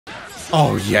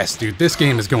Oh, yes, dude. This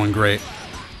game is going great.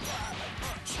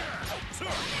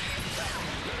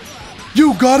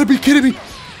 You gotta be kidding me.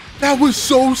 That was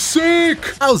so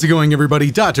sick. How's it going,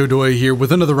 everybody? Dotodoya here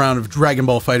with another round of Dragon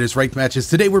Ball FighterZ ranked matches.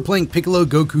 Today we're playing Piccolo,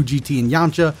 Goku GT, and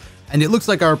Yamcha. And it looks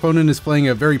like our opponent is playing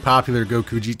a very popular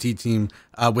Goku GT team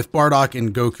with Bardock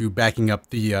and Goku backing up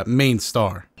the main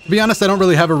star. To be honest, I don't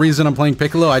really have a reason I'm playing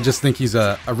Piccolo. I just think he's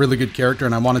a really good character,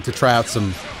 and I wanted to try out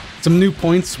some new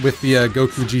points with the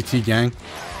Goku GT gang.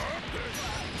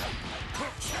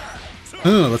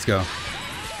 Oh, let's go.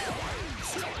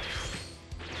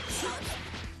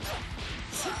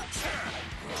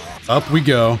 Up we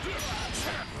go.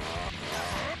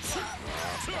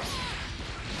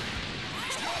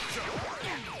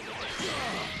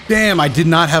 Damn, I did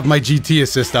not have my GT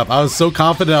assist up. I was so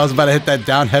confident I was about to hit that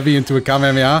down heavy into a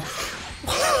Kamehameha.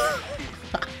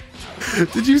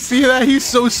 Did you see that? He's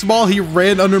so small, he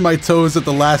ran under my toes at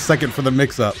the last second for the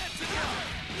mix-up.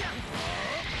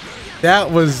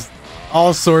 That was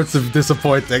all sorts of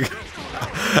disappointing.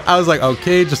 I was like,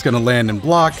 okay, just gonna land and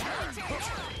block.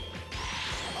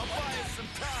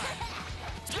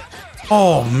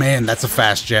 Oh man, that's a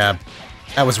fast jab.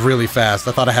 That was really fast.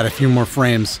 I thought I had a few more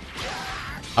frames.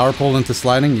 Power pull into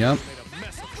sliding, yep.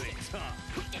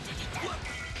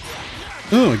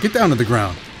 Oh, get down to the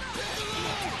ground.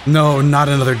 No, not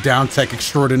another down tech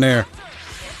extraordinaire.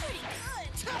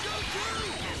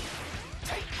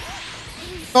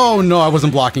 Oh no, I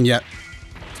wasn't blocking yet.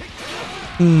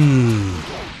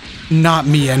 Not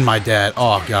me and my dad.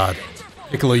 Oh god.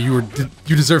 Piccolo, you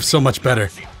deserve so much better.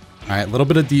 Alright, a little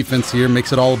bit of defense here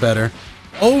makes it all better.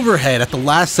 Overhead at the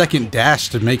last second dash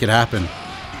to make it happen.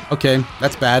 Okay,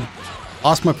 that's bad.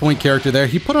 Lost my point character there.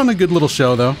 He put on a good little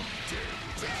show though.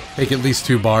 Take at least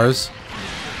 2 bars.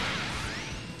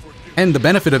 And the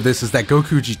benefit of this is that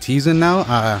Goku GT's in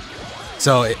now.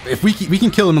 So if we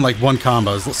can kill him in like 1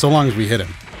 combo, so long as we hit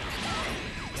him.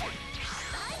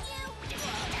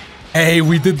 Hey,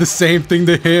 we did the same thing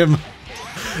to him.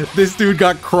 This dude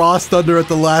got crossed under at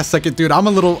the last second, dude. I'm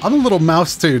a little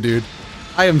mouse too, dude.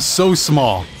 I am so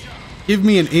small. Give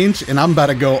me an inch and I'm about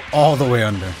to go all the way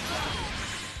under.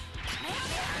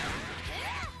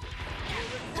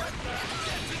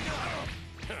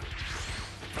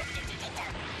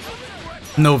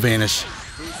 No vanish.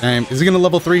 Damn, is he gonna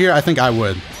level 3 here? I think I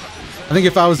would. I think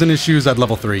if I was in his shoes, I'd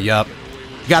level 3. Yup.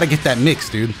 You gotta get that mix,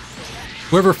 dude.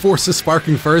 Whoever forces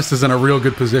sparking first is in a real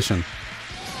good position.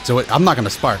 So I'm not gonna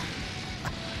spark.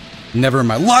 Never in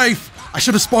my life! I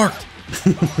should have sparked!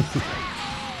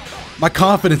 My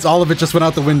confidence, all of it just went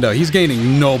out the window. He's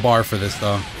gaining no bar for this,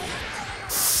 though.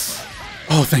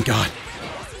 Oh, thank God.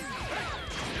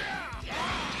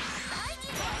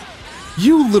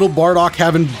 You little Bardock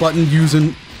having button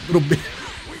using little bit.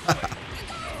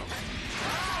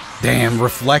 Damn,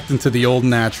 reflect into the old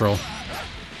natural.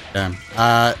 Damn.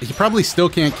 He probably still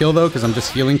can't kill, though, because I'm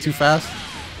just healing too fast.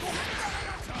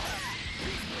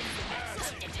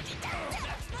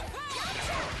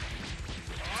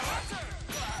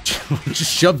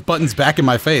 Just shoved buttons back in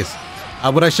my face.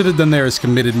 What I should have done there is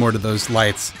committed more to those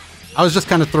lights. I was just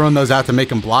kind of throwing those out to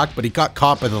make him block, but he got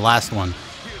caught by the last one.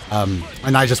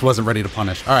 And I just wasn't ready to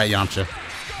punish. Alright, Yamcha.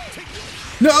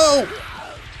 No!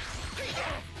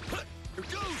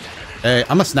 Hey,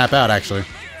 I'm gonna snap out, actually.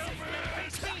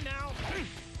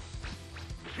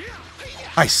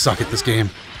 I suck at this game.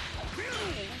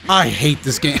 I hate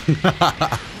this game.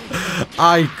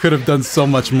 I could have done so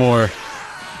much more.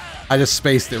 I just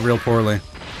spaced it real poorly.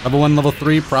 Level 1, level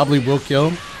 3 probably will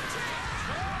kill.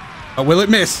 But will it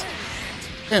miss?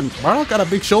 Damn, Bardock got a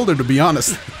big shoulder, to be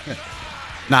honest.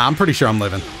 Nah, I'm pretty sure I'm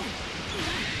living.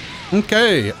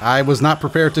 Okay, I was not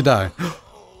prepared to die.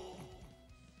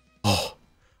 Oh,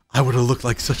 I would have looked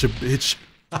like such a bitch.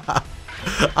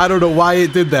 I don't know why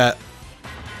it did that.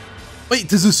 Wait,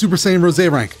 this is Super Saiyan Rose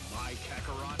rank.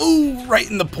 Ooh, right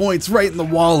in the points, right in the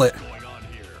wallet.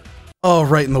 Oh,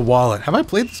 right in the wallet. Have I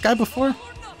played this guy before?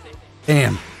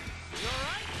 Damn.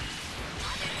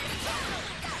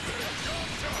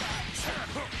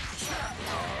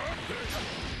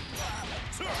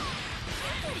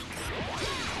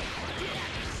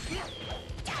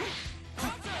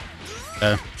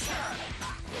 Okay.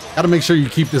 Gotta make sure you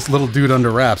keep this little dude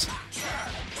under wraps.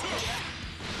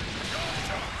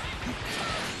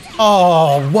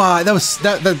 Oh, why? That's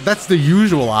the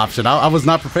usual option. I was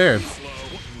not prepared.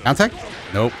 Down tech?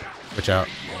 Nope. Switch out.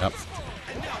 Yep.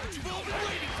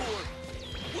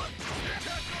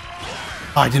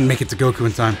 Oh, I didn't make it to Goku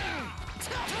in time.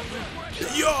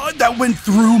 Yo, that went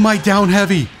through my down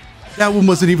heavy. That one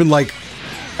wasn't even like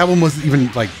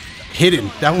hidden.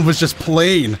 That one was just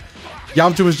plain.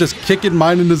 Yamcha was just kicking,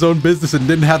 minding his own business, and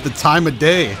didn't have the time of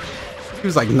day. He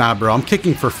was like, nah, bro, I'm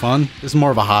kicking for fun. This is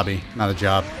more of a hobby, not a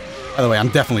job. By the way, I'm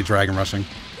definitely Dragon Rushing.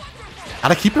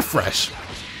 Gotta keep it fresh.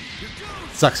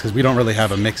 Sucks, because we don't really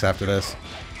have a mix after this.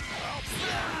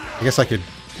 I guess I could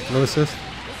low assist.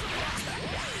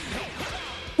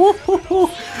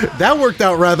 That worked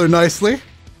out rather nicely.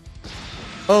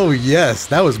 Oh, yes,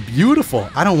 that was beautiful.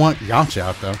 I don't want Yamcha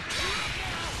out, though.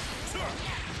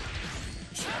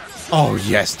 Oh,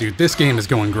 yes, dude. This game is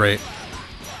going great.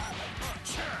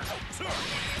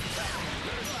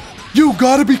 You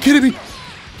gotta be kidding me.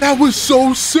 That was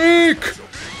so sick.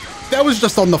 That was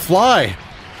just on the fly.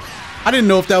 I didn't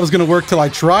know if that was going to work till I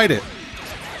tried it.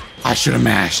 I should have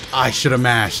mashed. I should have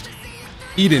mashed.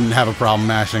 He didn't have a problem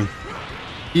mashing.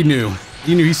 He knew.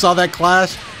 He knew. He saw that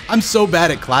clash. I'm so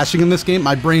bad at clashing in this game,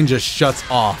 my brain just shuts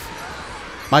off.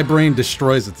 My brain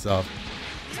destroys itself.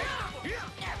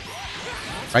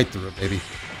 Right through it, baby.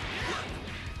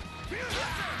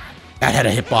 That had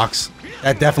a hitbox.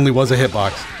 That definitely was a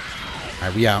hitbox.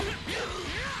 Alright, we out.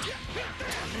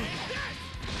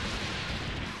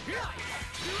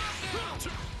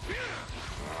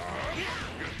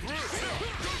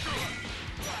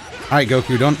 Alright,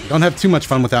 Goku, don't have too much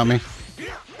fun without me.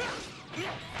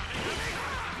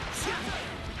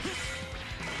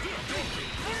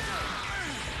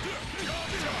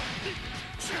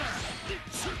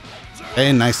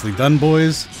 Hey, nicely done,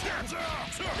 boys.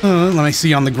 Let me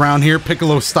see on the ground here,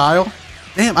 Piccolo style.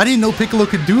 Damn, I didn't know Piccolo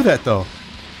could do that, though.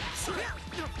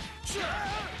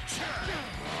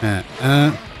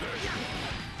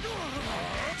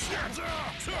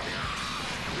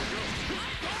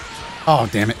 Oh,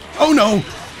 damn it. Oh, no!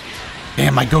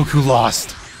 Damn, my Goku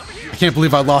lost. I can't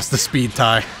believe I lost the speed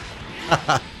tie.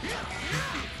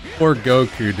 Poor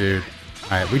Goku, dude.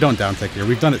 Alright, we don't down tick here.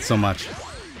 We've done it so much.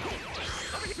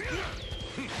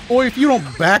 Boy, if you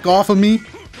don't back off of me.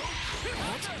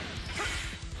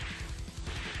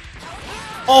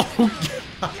 Oh,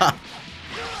 God.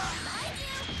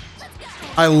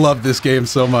 I love this game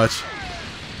so much.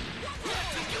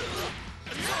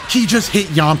 He just hit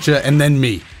Yamcha and then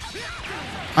me.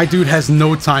 My dude has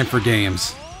no time for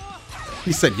games.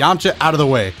 He said, Yamcha, out of the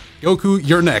way. Goku,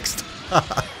 you're next.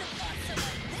 That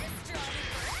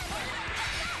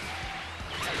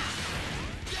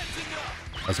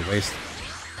was a waste.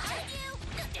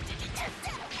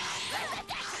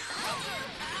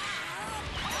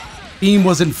 Beam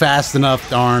wasn't fast enough,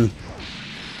 darn.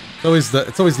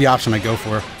 It's always the option I go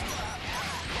for.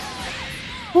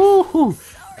 Woohoo!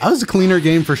 That was a cleaner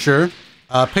game for sure.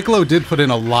 Piccolo did put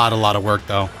in a lot of work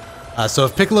though. So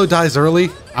if Piccolo dies early,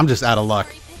 I'm just out of luck.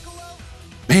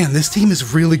 Man, this team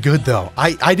is really good though.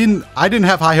 I didn't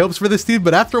have high hopes for this team,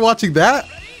 but after watching that,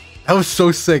 that was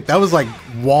so sick. That was like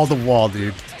wall to wall,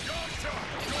 dude.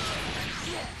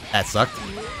 That sucked.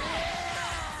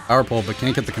 Power pole, but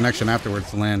can't get the connection afterwards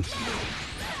to land.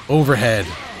 Overhead.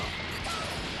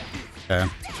 Okay.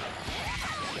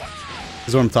 This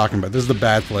is what I'm talking about. This is the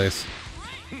bad place.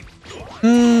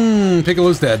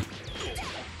 Piccolo's dead.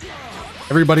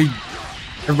 Everybody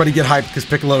get hyped because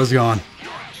Piccolo is gone.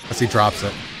 Unless he drops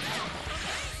it.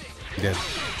 He did.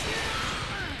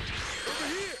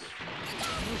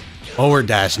 Forward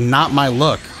dash, not my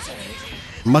look.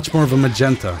 Much more of a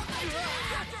magenta.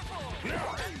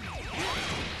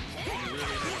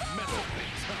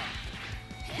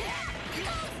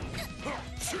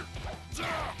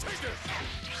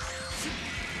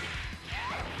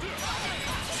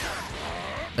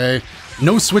 Hey,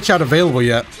 no switch out available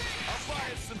yet.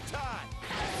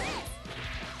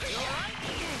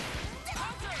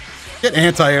 Get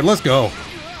anti-air, let's go.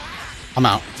 I'm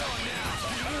out.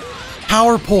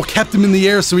 Power pole kept him in the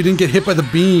air so he didn't get hit by the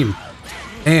beam.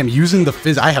 Damn, using the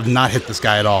fizz, I have not hit this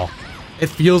guy at all. It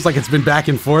feels like it's been back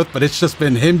and forth, but it's just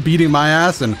been him beating my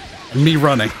ass and me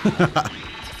running.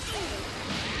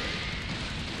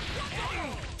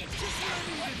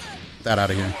 That out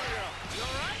of here.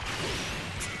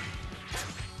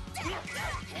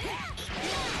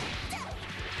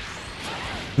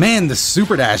 Man, the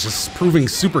super dash is proving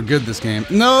super good this game.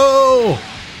 No!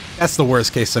 That's the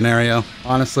worst case scenario,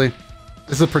 honestly.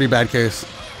 This is a pretty bad case.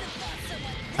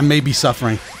 I may be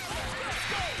suffering.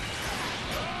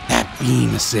 That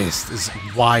beam assist is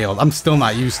wild. I'm still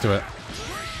not used to it.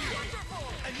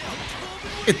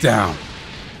 Get down.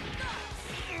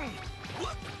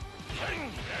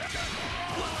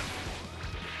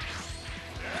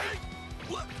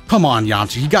 Come on,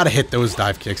 Yamcha. You gotta hit those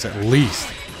dive kicks at least.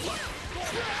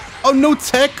 Oh, no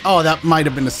tech? Oh, that might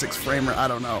have been a 6-framer. I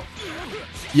don't know.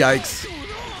 Yikes.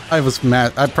 I was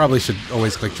mad. I probably should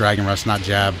always click Dragon Rush, not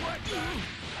jab.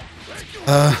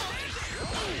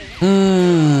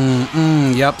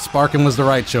 Yep, Sparking was the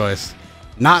right choice.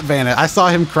 Not Vanna. I saw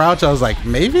him crouch. I was like,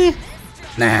 maybe?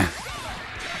 Nah.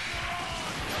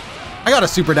 I got a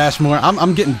super dash more.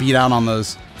 I'm getting beat out on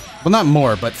those. Well, not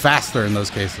more, but faster in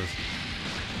those cases.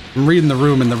 I'm reading the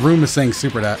room, and the room is saying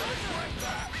super dash.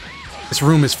 This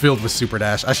room is filled with super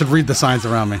dash. I should read the signs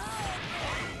around me.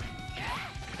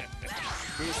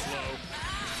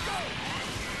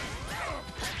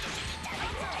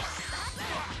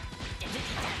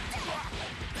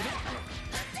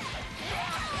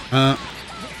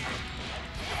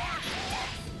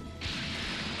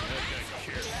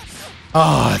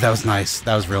 Oh, that was nice.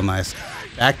 That was real nice.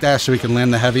 Backdash so we can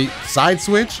land the heavy side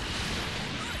switch.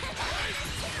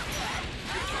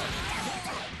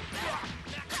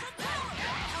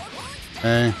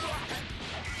 Okay.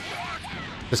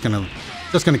 Just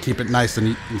gonna keep it nice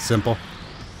and simple.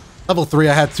 Level 3,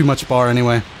 I had too much bar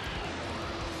anyway.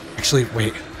 Actually,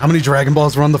 wait. How many Dragon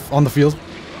Balls were on the field?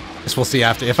 Guess we'll see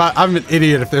after. I'm an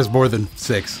idiot if there's more than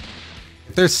 6.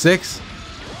 If there's 6,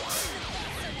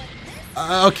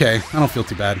 okay, I don't feel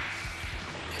too bad.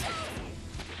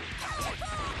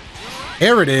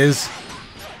 There it is.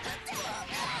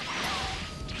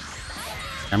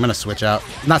 I'm gonna switch out.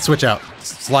 Not switch out.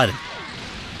 Slide it.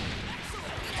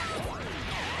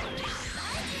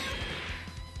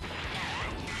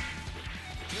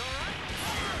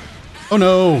 Oh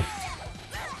no.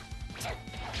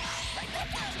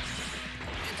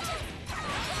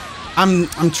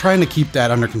 I'm trying to keep that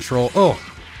under control. Oh.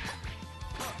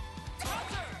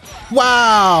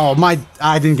 Wow,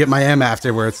 I didn't get my M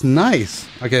afterwards. Nice.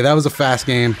 Okay, that was a fast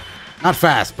game. Not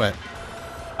fast, but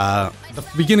the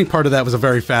beginning part of that was a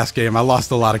very fast game. I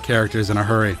lost a lot of characters in a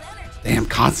hurry. Damn,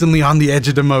 constantly on the edge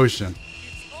of demotion.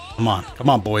 Come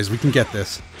on, boys, we can get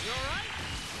this.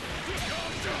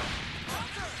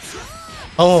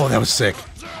 Oh, that was sick.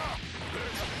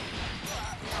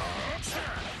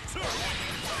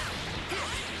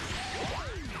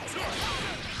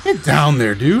 Get down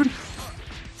there, dude.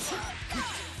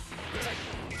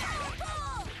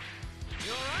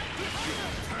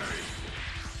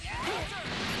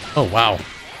 Oh, wow.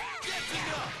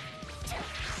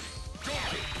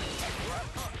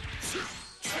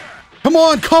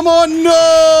 Come on,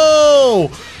 no!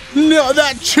 No,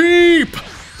 that cheap!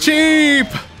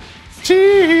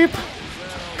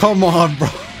 Come on, bro.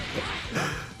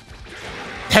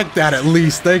 Heck that at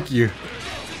least, thank you.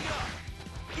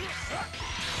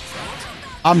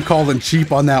 I'm calling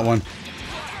cheap on that one.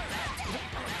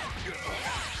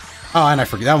 Oh, and I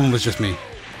forget, that one was just me.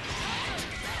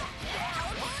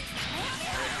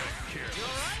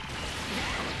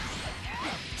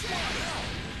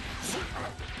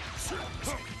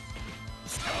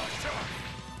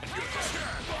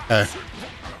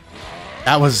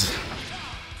 That was...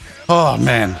 Oh,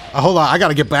 man. Hold on. I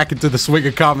gotta get back into the swing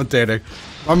of commentating.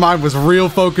 My mind was real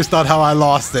focused on how I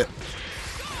lost it.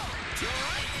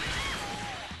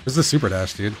 Where's the super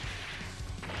dash, dude?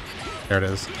 There it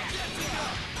is.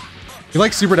 You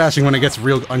like super dashing when it gets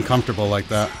real uncomfortable like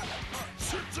that.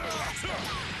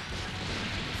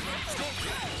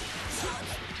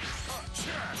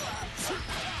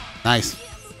 Nice.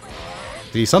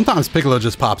 See, sometimes Piccolo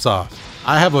just pops off.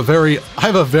 I have a very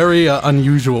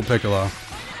unusual Piccolo.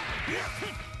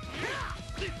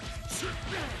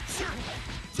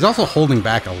 He's also holding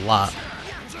back a lot.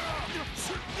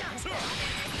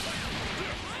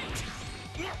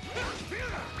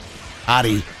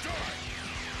 Adi.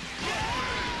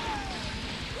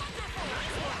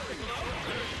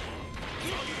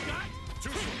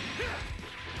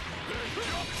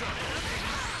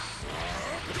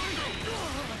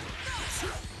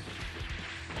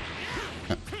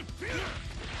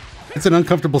 It's an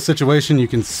uncomfortable situation. You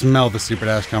can smell the super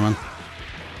dash coming.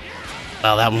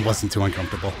 Well, that one wasn't too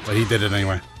uncomfortable, but he did it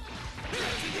anyway.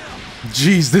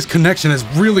 Jeez, this connection has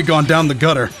really gone down the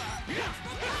gutter.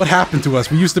 What happened to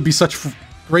us? We used to be such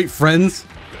great friends.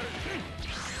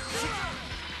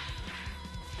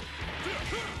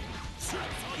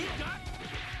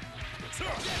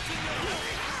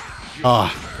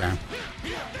 Oh, okay.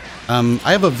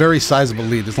 I have a very sizable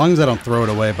lead. As long as I don't throw it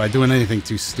away by doing anything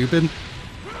too stupid,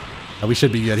 we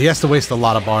should be good. He has to waste a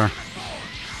lot of bar.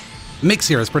 Mix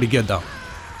here is pretty good, though.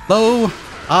 Low,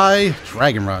 high,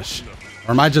 Dragon Rush.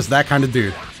 Or am I just that kind of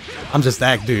dude? I'm just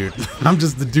that dude. I'm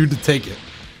just the dude to take it.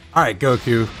 Alright,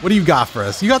 Goku. What do you got for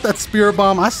us? You got that Spirit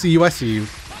Bomb? I see you, I see you.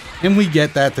 And we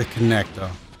get that to connect,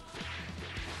 though.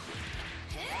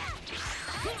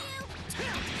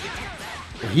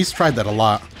 He's tried that a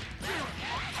lot.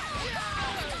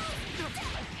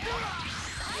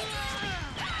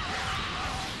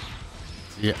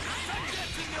 Yeah.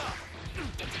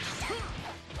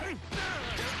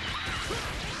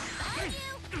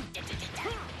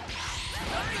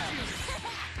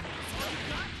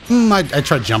 I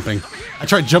tried jumping. I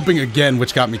tried jumping again,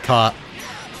 which got me caught.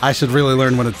 I should really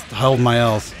learn when to hold my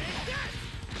L's.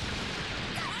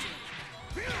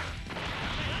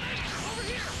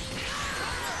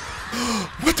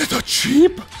 What is a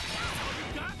cheap?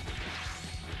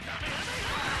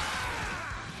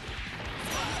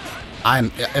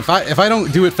 If I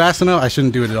don't do it fast enough, I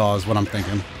shouldn't do it at all, is what I'm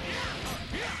thinking.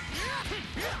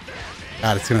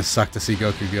 God, it's gonna suck to see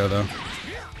Goku go though.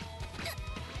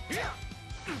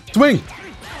 Swing!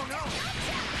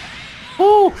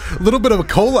 Ooh, a little bit of a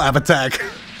collab attack.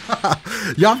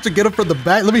 Yamcha, get him from the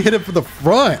back. Let me hit it from the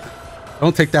front.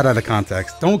 Don't take that out of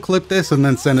context. Don't clip this and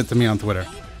then send it to me on Twitter.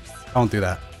 Don't do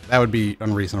that. That would be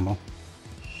unreasonable.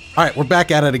 All right, we're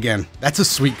back at it again. That's a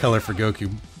sweet color for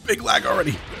Goku. Big lag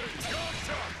already.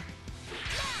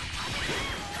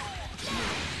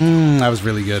 That was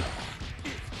really good.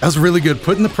 That was really good.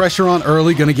 Putting the pressure on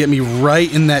early, gonna get me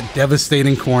right in that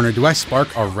devastating corner. Do I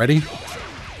spark already?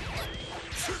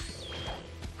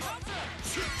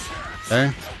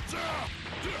 Okay.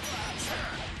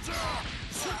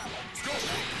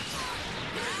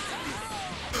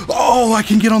 Oh, I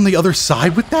can get on the other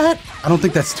side with that? I don't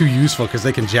think that's too useful because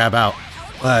they can jab out.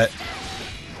 But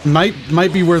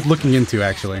might be worth looking into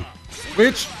actually.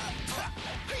 Which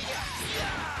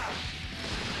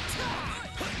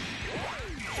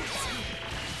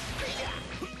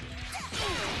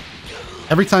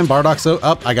every time Bardock's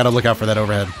up, I gotta look out for that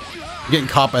overhead. I'm getting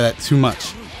caught by that too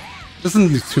much. Doesn't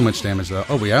do too much damage though.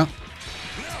 Oh, yeah.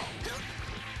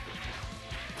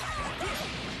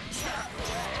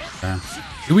 Okay.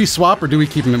 Do we swap or do we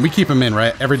keep him in? We keep him in,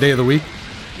 right? Every day of the week.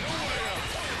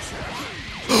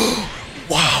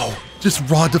 Wow! Just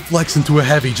raw deflects into a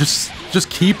heavy. Just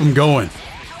keep him going.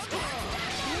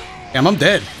 Damn, I'm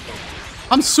dead.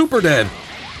 I'm super dead.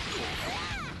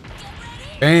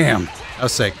 Bam. That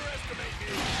was sick.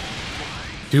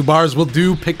 2 bars will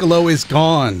do. Piccolo is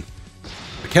gone.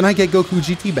 Can I get Goku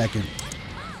GT back in?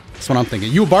 That's what I'm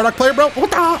thinking. You a Bardock player, bro?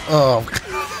 What the? Oh.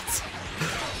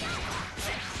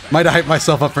 Might have hyped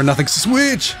myself up for nothing.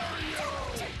 Switch!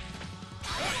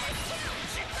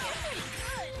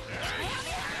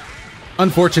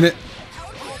 Unfortunate.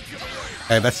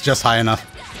 Okay, that's just high enough.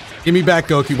 Give me back,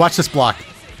 Goku. Watch this block.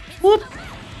 Whoop.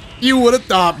 You would have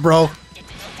thought, bro.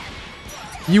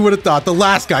 You would have thought. The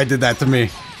last guy did that to me.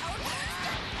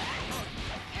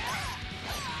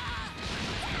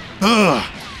 Ugh.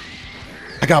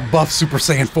 I got buff Super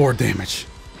Saiyan 4 damage.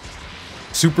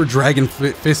 Super Dragon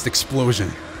Fist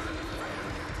Explosion.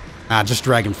 Ah, just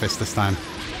Dragon Fist this time.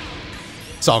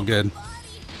 It's all good.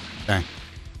 Okay.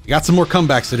 We got some more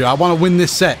comebacks to do. I want to win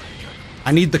this set.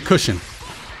 I need the cushion.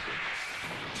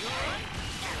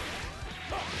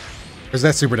 Where's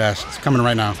that Super Dash? It's coming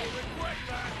right now.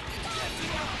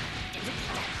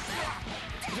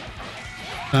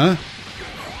 Huh?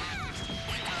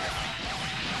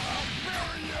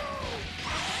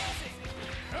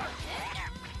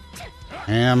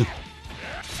 Damn.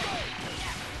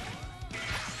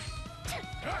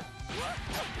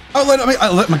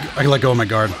 I let go of my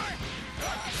guard.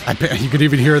 You could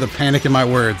even hear the panic in my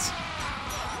words.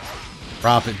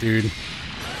 Drop it, dude.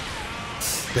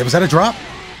 Was that a drop?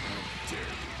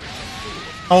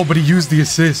 Oh, but he used the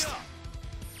assist.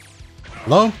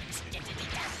 Hello?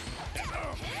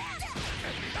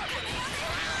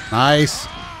 Nice.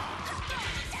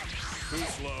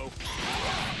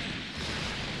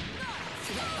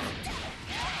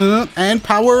 And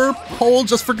power pole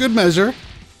just for good measure.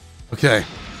 Okay.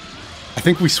 I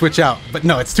think we switch out. But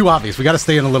no, it's too obvious. We got to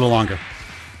stay in a little longer.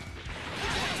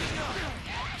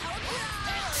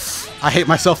 I hate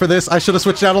myself for this. I should have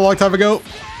switched out a long time ago.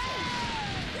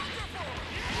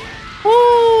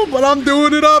 Woo! But I'm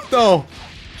doing it up, though.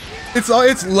 It's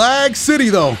lag city,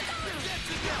 though.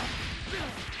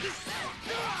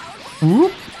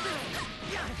 Whoop.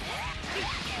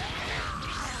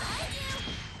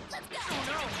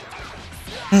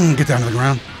 Get down to the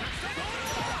ground.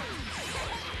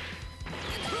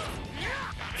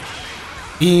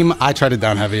 Beam, I tried to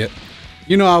down heavy it.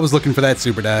 You know I was looking for that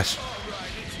super dash.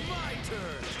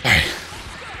 Alright.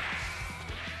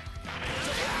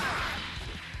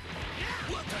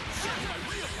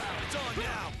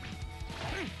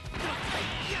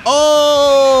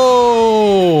 Oh!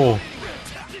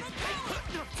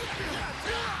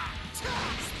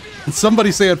 Did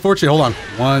somebody say unfortunate? Hold on.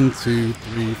 1, 2,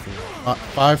 3, 4,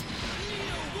 5.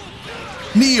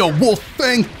 Neo Wolf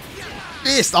Fang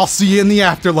Fist. I'll see you in the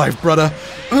afterlife, brother.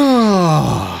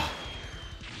 Oh.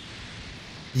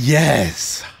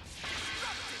 Yes.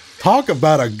 Talk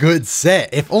about a good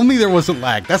set. If only there wasn't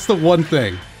lag. That's the one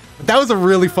thing. But that was a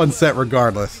really fun set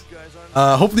regardless.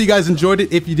 Hopefully you guys enjoyed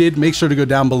it. If you did, make sure to go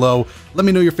down below. Let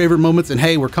me know your favorite moments. And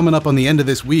hey, we're coming up on the end of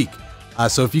this week.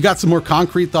 So if you got some more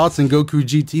concrete thoughts in Goku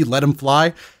GT, let him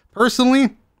fly.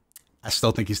 Personally, I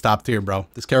still think he's top tier, bro.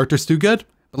 This character's too good.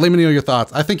 But let me know your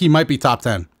thoughts. I think he might be top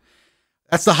 10.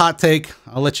 That's the hot take.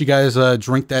 I'll let you guys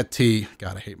drink that tea.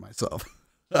 God, I hate myself.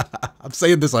 I'm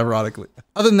saying this ironically.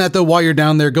 Other than that though, while you're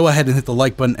down there, go ahead and hit the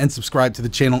like button and subscribe to the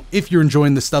channel if you're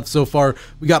enjoying this stuff so far.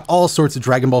 We got all sorts of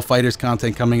Dragon Ball FighterZ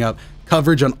content coming up,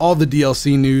 coverage on all the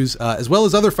DLC news, as well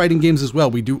as other fighting games as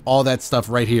well. We do all that stuff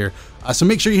right here. So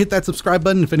make sure you hit that subscribe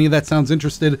button if any of that sounds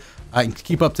interested, and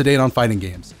keep up to date on fighting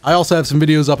games. I also have some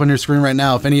videos up on your screen right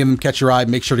now. If any of them catch your eye,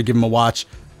 make sure to give them a watch.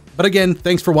 But again,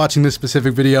 thanks for watching this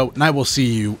specific video, and I will see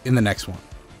you in the next one.